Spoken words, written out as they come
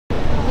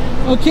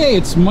Okay,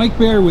 it's Mike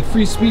Bear with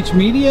Free Speech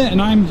Media,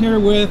 and I'm here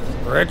with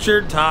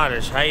Richard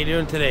Todish. How you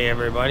doing today,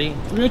 everybody?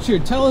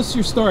 Richard. Tell us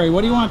your story.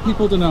 What do you want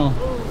people to know?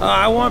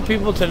 I want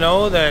people to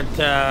know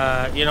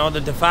that you know,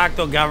 the de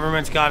facto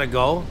government's got to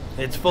go.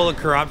 It's full of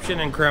corruption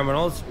and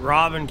criminals,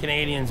 robbing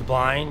Canadians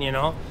blind. You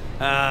know,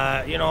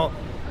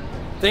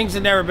 things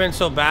have never been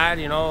so bad.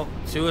 You know,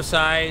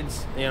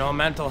 suicides. You know,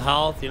 mental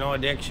health. You know,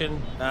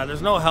 addiction.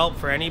 There's no help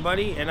for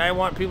anybody, and I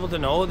want people to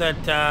know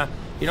that.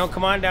 You know,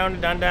 come on down to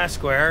Dundas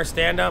Square,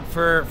 stand up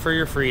for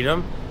your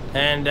freedom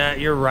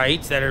and your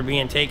rights that are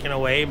being taken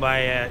away by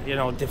a, you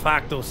know, de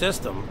facto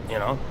system, you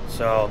know.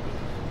 So,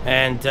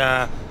 and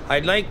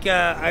I'd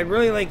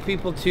really like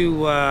people to,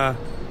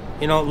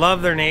 you know,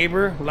 love their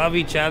neighbor, love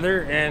each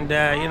other, and,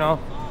 you know,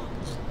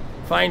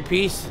 find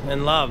peace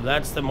and love.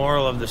 That's the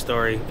moral of the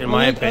story, in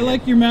my opinion. I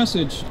like your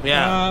message.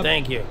 Yeah,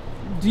 thank you.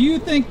 Do you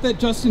think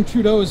that Justin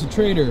Trudeau is a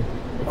traitor?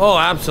 Oh,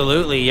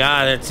 absolutely,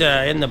 yeah. It's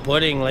in the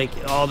pudding, like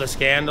all the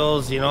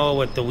scandals, you know,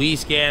 with the Wee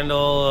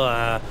scandal,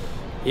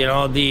 you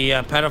know, the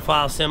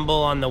pedophile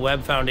symbol on the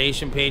Web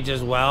Foundation page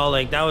as well.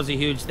 Like, that was a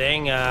huge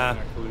thing.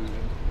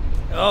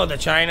 Oh, the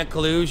China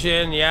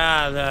collusion,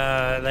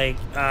 yeah.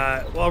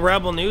 Well,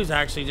 Rebel News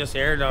actually just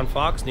aired on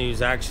Fox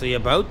News actually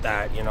about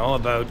that, you know,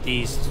 about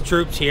these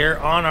troops here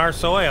on our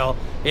soil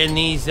in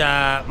these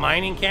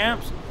mining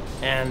camps.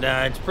 And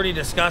it's pretty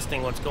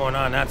disgusting what's going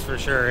on, that's for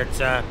sure.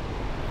 It's...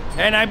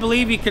 And I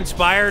believe he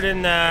conspired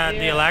in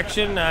the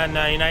election, in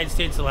the United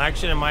States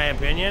election, in my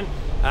opinion.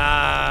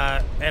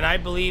 And I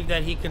believe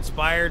that he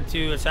conspired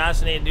to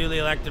assassinate a duly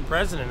elected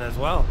president as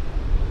well.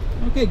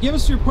 Okay, give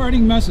us your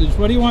parting message.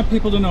 What do you want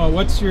people to know?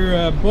 What's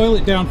your, boil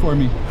it down for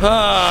me.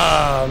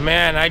 Oh,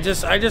 man, I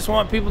just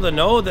want people to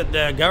know that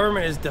the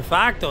government is de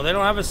facto. They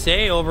don't have a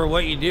say over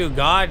what you do.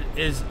 God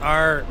is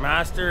our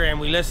master, and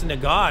we listen to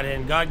God.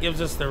 And God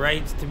gives us the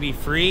rights to be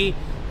free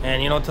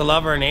and, you know, to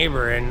love our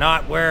neighbor and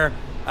not wear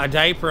a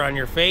diaper on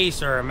your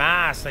face or a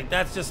mask. Like,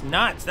 that's just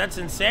nuts. That's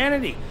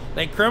insanity.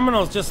 Like,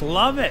 criminals just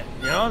love it,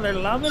 you know, they're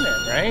loving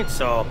it, right?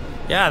 So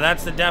yeah,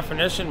 that's the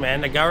definition, man.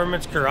 The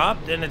government's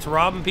corrupt and it's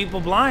robbing people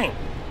blind.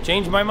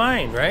 Changed my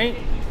mind, right?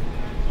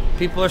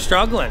 People are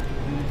struggling.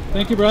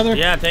 Thank you, brother.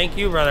 Yeah, thank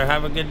you, brother.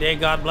 Have a good day.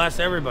 God bless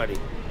everybody.